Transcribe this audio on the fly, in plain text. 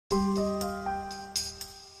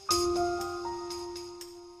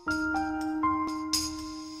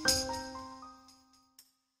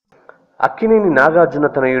అక్కినేని నాగార్జున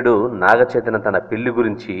తనయుడు నాగచైతన్య తన పెళ్లి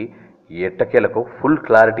గురించి ఎట్టకేలకు ఫుల్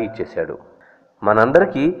క్లారిటీ ఇచ్చేశాడు.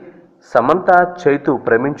 మనందరికీ సమంత చైతు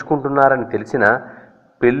ప్రేమించుకుంటున్నారని తెలిసినా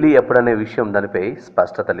పెళ్లి ఎప్పుడనే విషయం దానిపై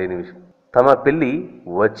స్పష్టత లేని విషయం. తమ పెళ్లి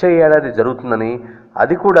వచ్చే ఏడాది జరుగుతుందని,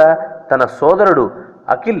 అది కూడా తన సోదరుడు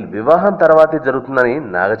అఖిల్ వివాహం తర్వాతే జరుగుతుందని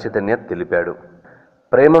నాగచైతన్య తెలిపాడు.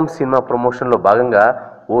 ప్రేమం సినిమా ప్రమోషన్లో భాగంగా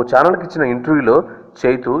ఓ ఛానల్కి ఇచ్చిన ఇంటర్వ్యూలో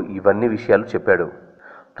చైతు ఇవన్నీ విషయాలు చెప్పాడు.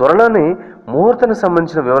 త్వరలోనే ముహూర్తానికి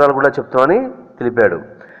సంబంధించిన వివరాలు కూడా చెప్తామని తెలిపాడు.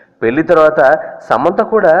 పెళ్లి తర్వాత సమంత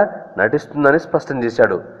కూడా నటిస్తుందని స్పష్టం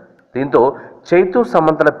చేశాడు. దీంతో చైతు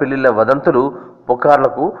సమంతల పెళ్లిళ్ల వదంతులు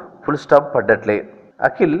పుకార్లకు full stop పడ్డట్లే.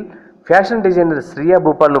 Akhil fashion designer Shriya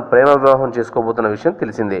భూపాల్ను ప్రేమ వివాహం చేసుకోబోతున్న విషయం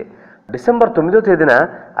తెలిసిందే. డిసెంబర్ 9వ తేదీన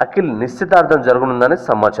అఖిల్ నిశ్చితార్థం జరగనుందని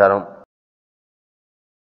సమాచారం.